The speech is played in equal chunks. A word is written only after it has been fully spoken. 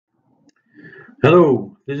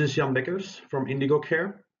Hello, this is Jan Bekkers from Indigo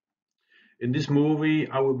Care. In this movie,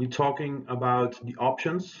 I will be talking about the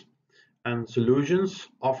options and solutions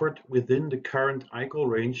offered within the current iCall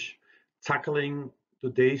range, tackling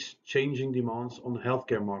today's changing demands on the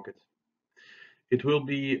healthcare market. It will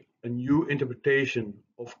be a new interpretation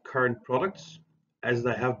of current products as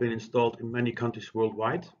they have been installed in many countries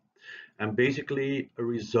worldwide, and basically a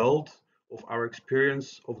result of our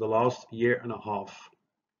experience of the last year and a half.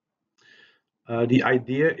 The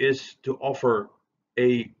idea is to offer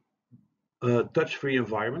a touch-free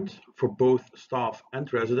environment for both staff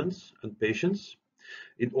and residents and patients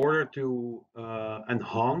in order to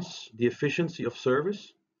enhance the efficiency of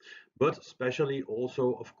service, but especially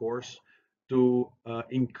also, of course, to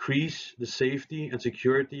increase the safety and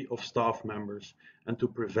security of staff members and to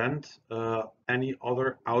prevent any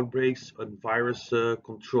other outbreaks and virus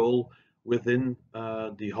control within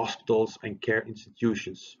the hospitals and care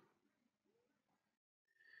institutions.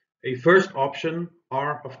 A first option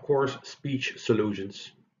are, of course, speech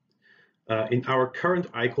solutions. In our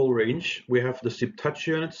current iCall range, we have the SIP touch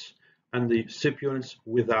units and the SIP units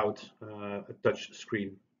without a touch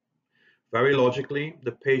screen. Very logically,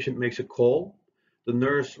 the patient makes a call, the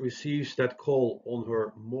nurse receives that call on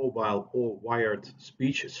her mobile or wired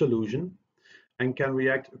speech solution and can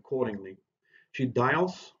react accordingly. She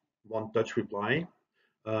dials one touch reply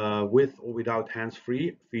with or without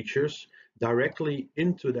hands-free features directly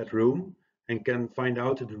into that room and can find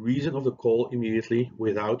out the reason of the call immediately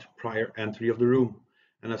without prior entry of the room.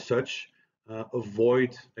 And as such,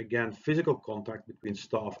 avoid again physical contact between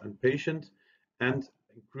staff and patient and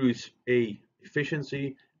increase A,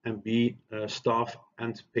 efficiency, and B, staff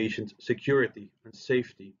and patient security and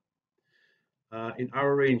safety. In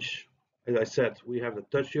our range, as I said, we have the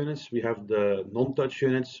touch units, we have the non-touch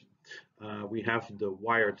units, we have the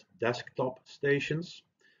wired desktop stations,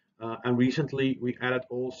 and recently we added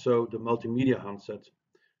also the multimedia handset,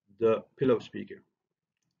 the pillow speaker.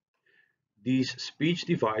 These speech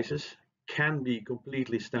devices can be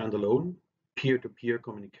completely standalone, peer-to-peer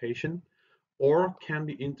communication, or can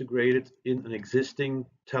be integrated in an existing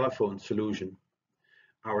telephone solution.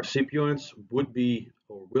 Our SIP units would be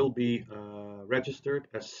or will be registered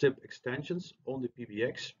as SIP extensions on the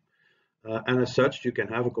PBX. And as such, you can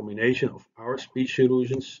have a combination of our speech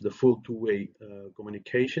solutions, the full two-way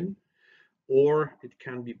communication, or it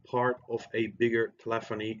can be part of a bigger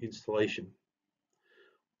telephony installation.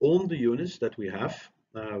 On the units that we have,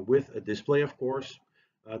 with a display, of course,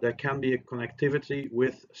 there can be a connectivity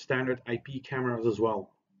with standard IP cameras as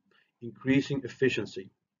well, increasing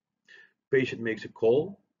efficiency. Patient makes a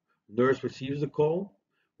call, nurse receives the call,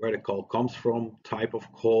 where the call comes from, type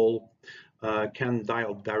of call, can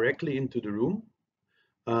dial directly into the room,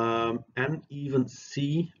 and even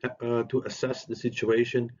see to assess the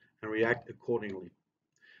situation and react accordingly.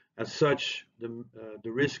 As such,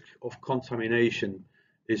 the risk of contamination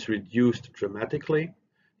is reduced dramatically,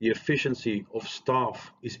 the efficiency of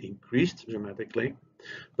staff is increased dramatically,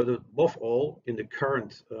 but above all, in the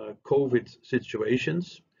current COVID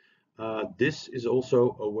situations, this is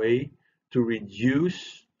also a way to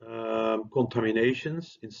reduce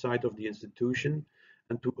contaminations inside of the institution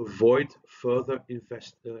and to avoid further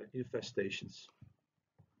infestations.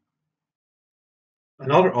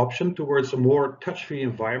 Another option towards a more touch-free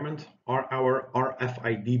environment are our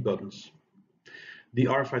RFID buttons. The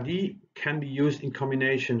RFID can be used in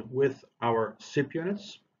combination with our SIP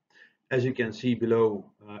units. As you can see below,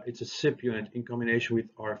 it's a SIP unit in combination with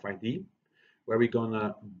RFID, where we're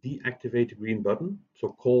gonna deactivate the green button. So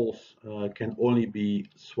calls can only be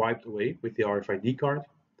swiped away with the RFID card,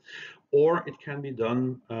 or it can be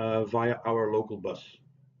done via our local bus.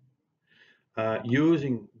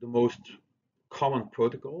 Using the most common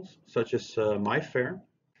protocols, such as MyFare,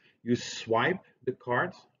 you swipe the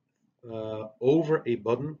card over a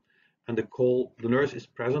button and the nurse is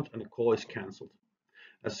present and the call is cancelled.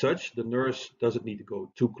 As such, the nurse doesn't need to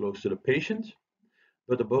go too close to the patient,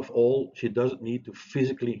 but above all, she doesn't need to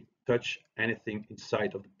physically touch anything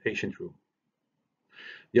inside of the patient room.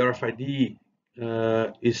 The RFID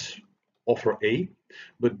is offer A,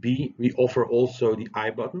 but B, we offer also the I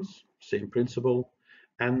buttons, same principle,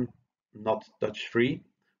 and not touch-free,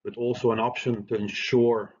 but also an option to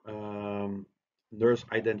ensure nurse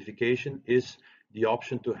identification is the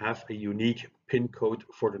option to have a unique PIN code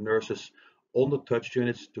for the nurses on the touch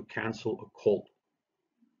units to cancel a call.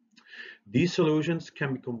 These solutions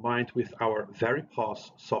can be combined with our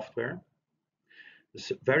VeriPass software.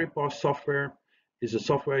 The VeriPass software is a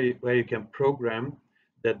software where you can program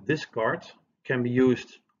that this card can be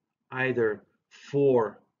used either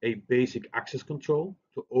for a basic access control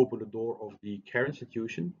to open the door of the care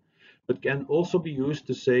institution, but can also be used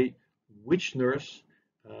to say which nurse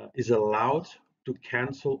is allowed to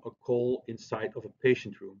cancel a call inside of a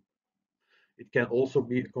patient room. It can also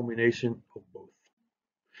be a combination of both.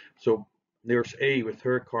 So nurse A with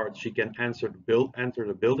her card, she can enter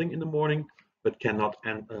the building in the morning, but cannot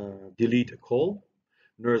delete a call.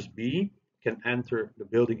 Nurse B can enter the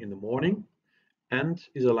building in the morning and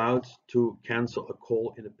is allowed to cancel a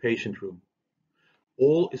call in the patient room.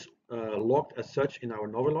 All is logged as such in our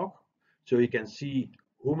Novilog, so you can see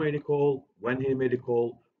who made a call, when he made a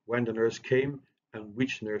call, when the nurse came, and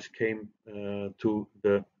which nurse came to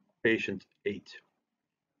the patient aid.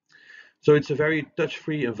 So it's a very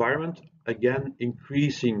touch-free environment, again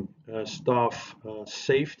increasing staff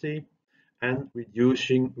safety and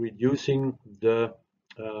reducing the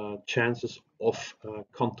chances of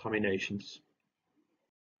contaminations.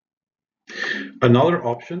 Another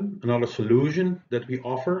option, another solution that we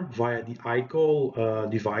offer via the iCall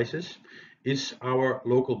devices is our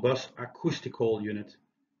local bus acoustical unit.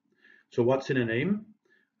 So what's in a name?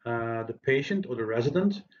 The patient or the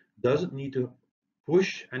resident doesn't need to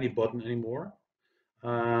push any button anymore.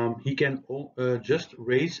 He can just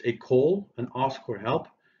raise a call and ask for help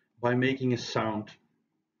by making a sound.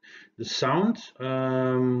 The sound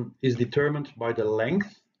is determined by the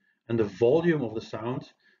length and the volume of the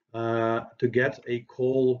sound to get a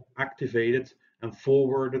call activated and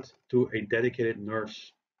forwarded to a dedicated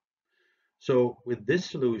nurse. So with this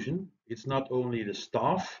solution, it's not only the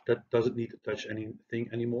staff that doesn't need to touch anything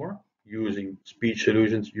anymore, using speech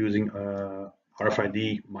solutions, using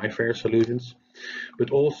RFID MyFair solutions, but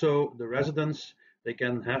also the residents, they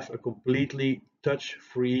can have a completely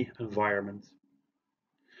touch-free environment.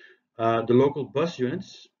 The local bus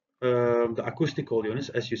units, the acoustical units,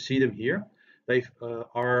 as you see them here, they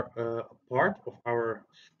are part of our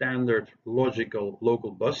standard logical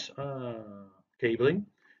local bus cabling.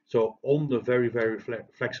 So on the very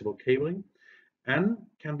flexible cabling, and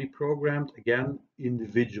can be programmed again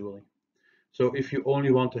individually. So if you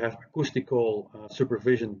only want to have acoustical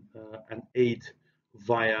supervision and aid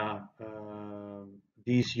via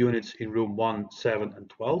these units in room 1, 7, and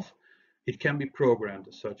 12, it can be programmed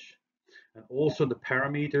as such. And also the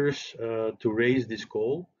parameters to raise this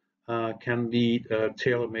call can be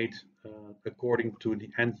tailor-made according to the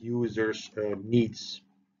end user's needs.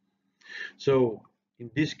 So in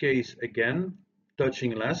this case, again,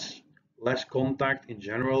 touching less contact in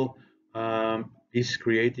general is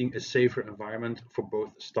creating a safer environment for both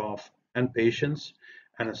staff and patients.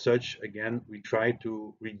 And as such, again, we try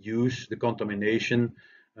to reduce the contamination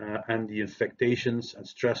and the infectations and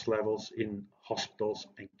stress levels in hospitals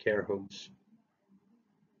and care homes.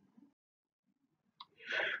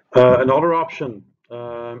 Another option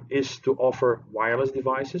is to offer wireless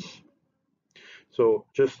devices. So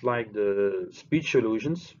just like the speech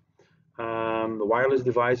solutions, the wireless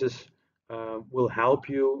devices will help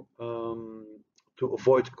you to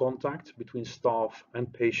avoid contact between staff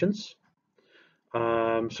and patients.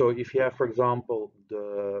 So if you have, for example,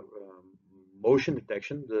 the motion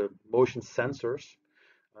detection, the motion sensors,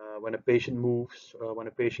 when a patient moves, when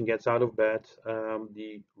a patient gets out of bed,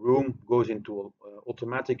 the room goes into an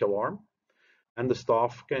automatic alarm and the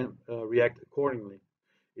staff can react accordingly.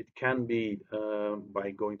 It can be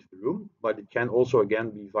by going to the room, but it can also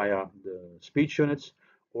again be via the speech units,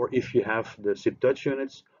 or if you have the SIP touch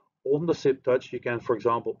units. On the SIP touch, you can, for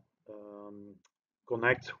example,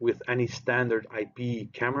 connect with any standard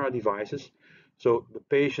IP camera devices. So the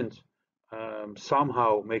patient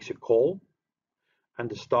somehow makes a call and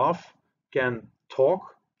the staff can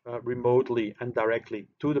talk remotely and directly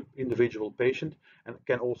to the individual patient and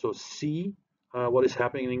can also see what is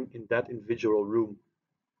happening in that individual room.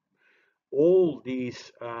 All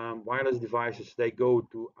these wireless devices, they go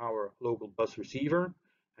to our local bus receiver,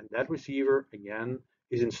 and that receiver again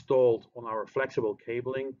is installed on our flexible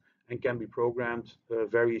cabling and can be programmed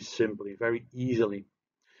very simply, very easily.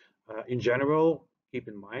 In general, keep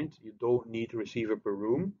in mind, you don't need a receiver per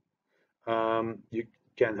room. You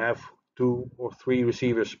can have 2 or 3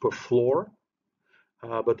 receivers per floor,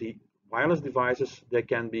 but the wireless devices, they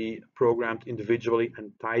can be programmed individually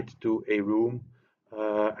and tied to a room,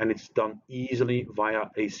 and it's done easily via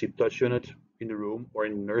a SIP touch unit in the room or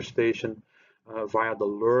in the nurse station via the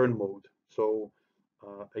learn mode. So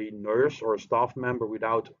a nurse or a staff member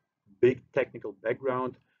without big technical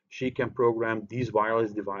background, she can program these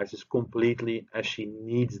wireless devices completely as she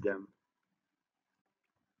needs them.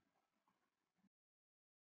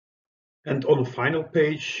 And on the final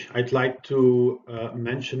page, I'd like to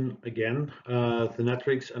mention again the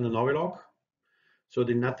Netrix and the Novilog. So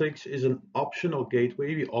the Netrix is an optional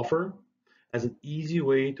gateway we offer, as an easy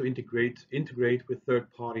way to integrate with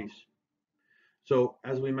third parties. So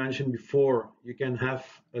as we mentioned before, you can have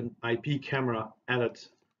an IP camera added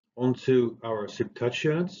onto our SIP touch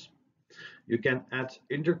units. You can add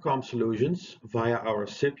intercom solutions via our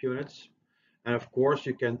SIP units. And of course,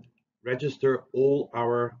 you can register all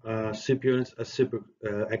our SIP units as SIP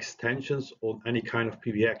extensions on any kind of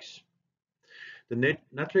PBX. The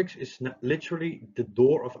Netrix is literally the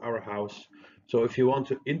door of our house. So if you want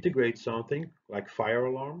to integrate something like fire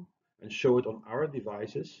alarm and show it on our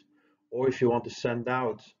devices, or if you want to send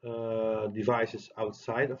out devices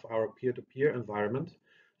outside of our peer-to-peer environment,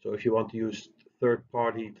 so if you want to use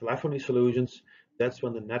third-party telephony solutions, that's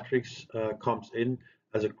when the Netrix comes in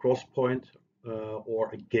as a cross point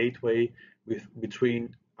or a gateway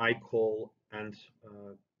between iCall and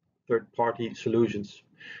third-party solutions.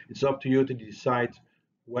 It's up to you to decide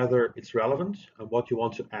whether it's relevant and what you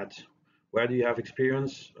want to add. Where do you have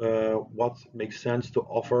experience? What makes sense to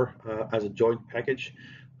offer as a joint package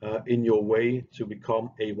in your way to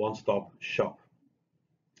become a one-stop shop?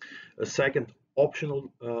 A second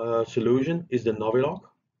optional solution is the Novilog.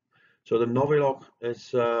 So the Novilog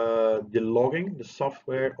is the logging, the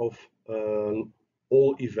software of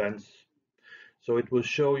all events. So it will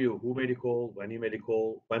show you who made a call, when he made a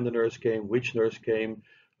call, when the nurse came, which nurse came,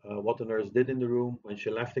 what the nurse did in the room, when she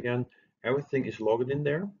left again. Everything is logged in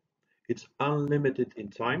there. It's unlimited in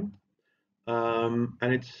time. And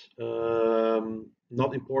it's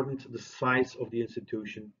not important the size of the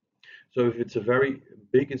institution. So if it's a very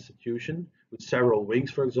big institution with several wings,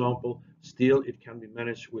 for example, still it can be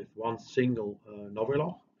managed with one single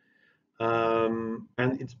Novilog.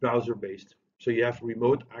 And it's browser based. So you have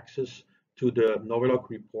remote access to the Novilog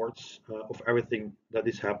reports of everything that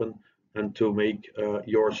is happened and to make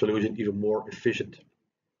your solution even more efficient.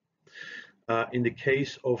 In the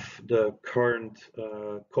case of the current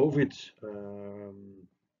COVID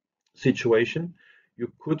situation,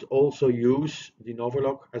 you could also use the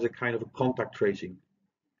Novilog as a kind of a contact tracing.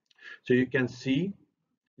 So you can see,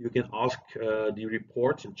 you can ask the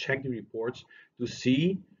reports and check the reports to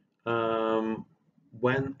see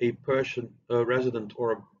when a person, a resident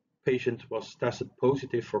or a patient was tested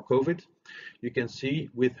positive for COVID. You can see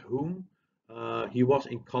with whom he was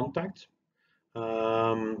in contact.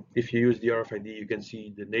 If you use the RFID, you can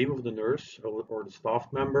see the name of the nurse or the staff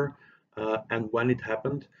member and when it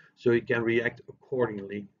happened, so you can react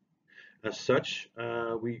accordingly. As such,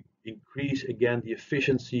 we increase again the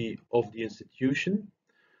efficiency of the institution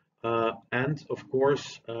and of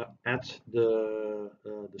course add the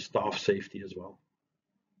staff safety as well.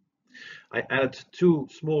 I added two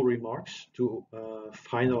small remarks to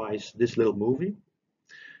finalize this little movie.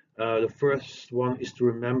 The first one is to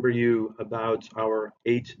remember you about our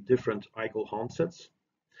 8 different iCall handsets.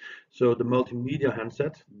 So the multimedia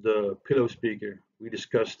handset, the pillow speaker we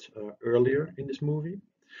discussed earlier in this movie.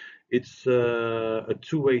 It's a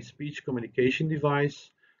two-way speech communication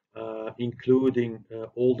device, including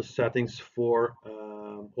all the settings for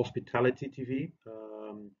hospitality TV,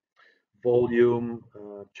 volume,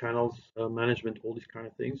 channels management, all these kind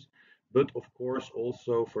of things. But of course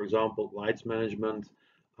also, for example, lights management,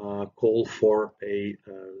 call for a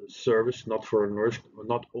service, not for a nurse,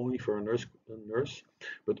 not only for a nurse,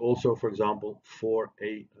 but also, for example, for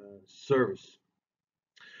a service.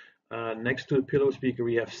 Next to the pillow speaker,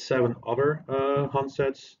 we have 7 other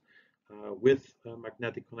handsets with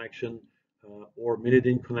magnetic connection or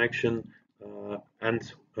minute-in connection,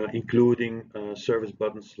 and including service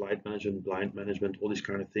buttons, light management, blind management, all these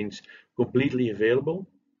kind of things, completely available.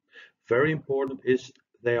 Very important is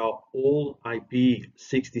they are all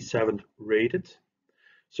IP67 rated,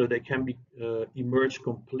 so they can be immersed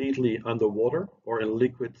completely underwater or in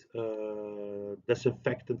liquid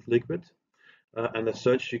disinfectant liquid. And as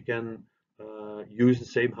such, you can use the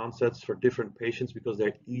same handsets for different patients because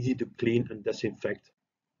they're easy to clean and disinfect.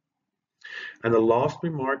 And the last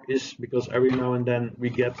remark is because every now and then we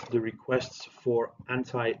get the requests for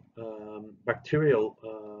antibacterial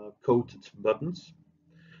coated buttons.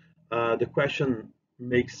 The question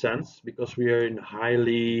makes sense because we are in high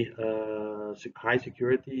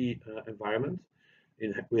security environment.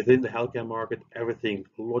 Within the healthcare market, everything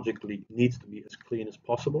logically needs to be as clean as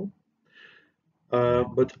possible.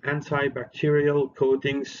 But antibacterial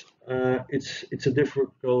coatings, it's a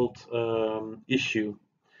difficult issue.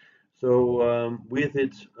 So with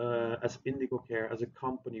it, as IndigoCare, as a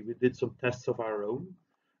company, we did some tests of our own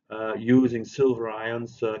using silver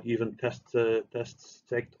ions, even tests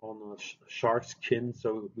checked on shark skin.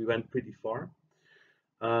 So we went pretty far.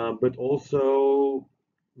 But also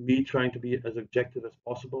me trying to be as objective as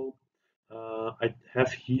possible. I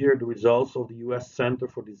have here the results of the US Center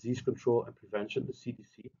for Disease Control and Prevention, the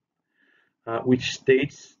CDC, which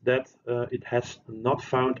states that it has not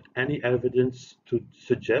found any evidence to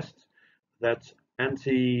suggest that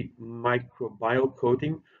antimicrobial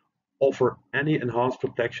coating offer any enhanced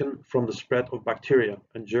protection from the spread of bacteria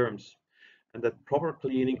and germs, and that proper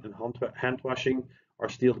cleaning and hand washing are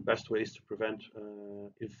still the best ways to prevent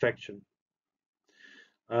infection.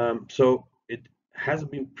 So it has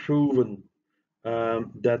been proven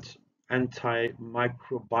that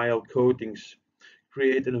antimicrobial coatings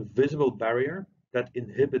create an invisible barrier that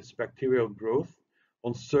inhibits bacterial growth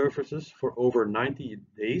on surfaces for over 90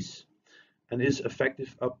 days and is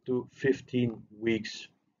effective up to 15 weeks.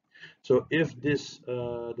 So if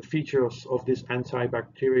the features of these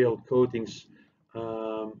antibacterial coatings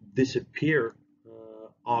disappear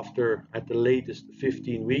after at the latest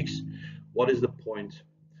 15 weeks, what is the point?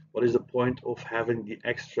 What is the point of having the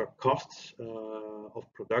extra costs of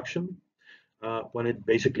production when it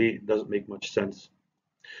basically doesn't make much sense?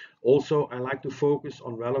 Also, I like to focus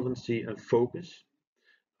on relevancy and focus.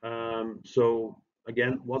 So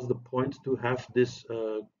again, what's the point to have this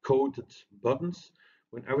coded buttons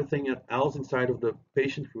when everything else inside of the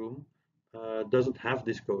patient room doesn't have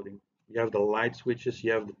this coding? You have the light switches,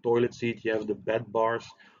 you have the toilet seat, you have the bed bars,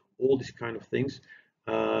 all these kind of things.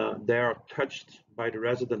 They are touched by the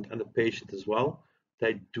resident and the patient as well.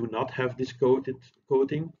 They do not have this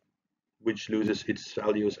coating, which loses its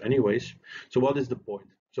values anyways. So what is the point?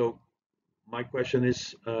 So my question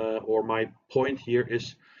is, or my point here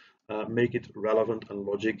is, make it relevant and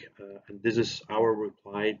logic. And this is our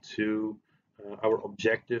reply to our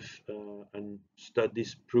objective and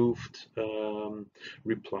studies proved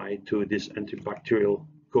reply to this antibacterial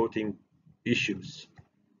coating issues.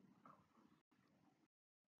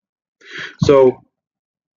 So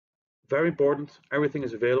very important, everything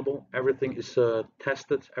is available, everything is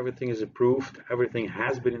tested, everything is approved, everything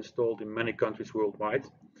has been installed in many countries worldwide.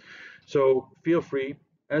 So feel free,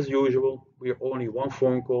 as usual, we are only one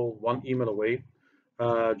phone call, one email away.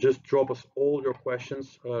 Just drop us all your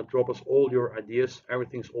questions, drop us all your ideas.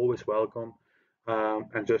 Everything's always welcome.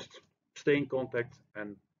 And just stay in contact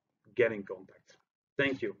and get in contact.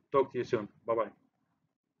 Thank you. Talk to you soon. Bye-bye.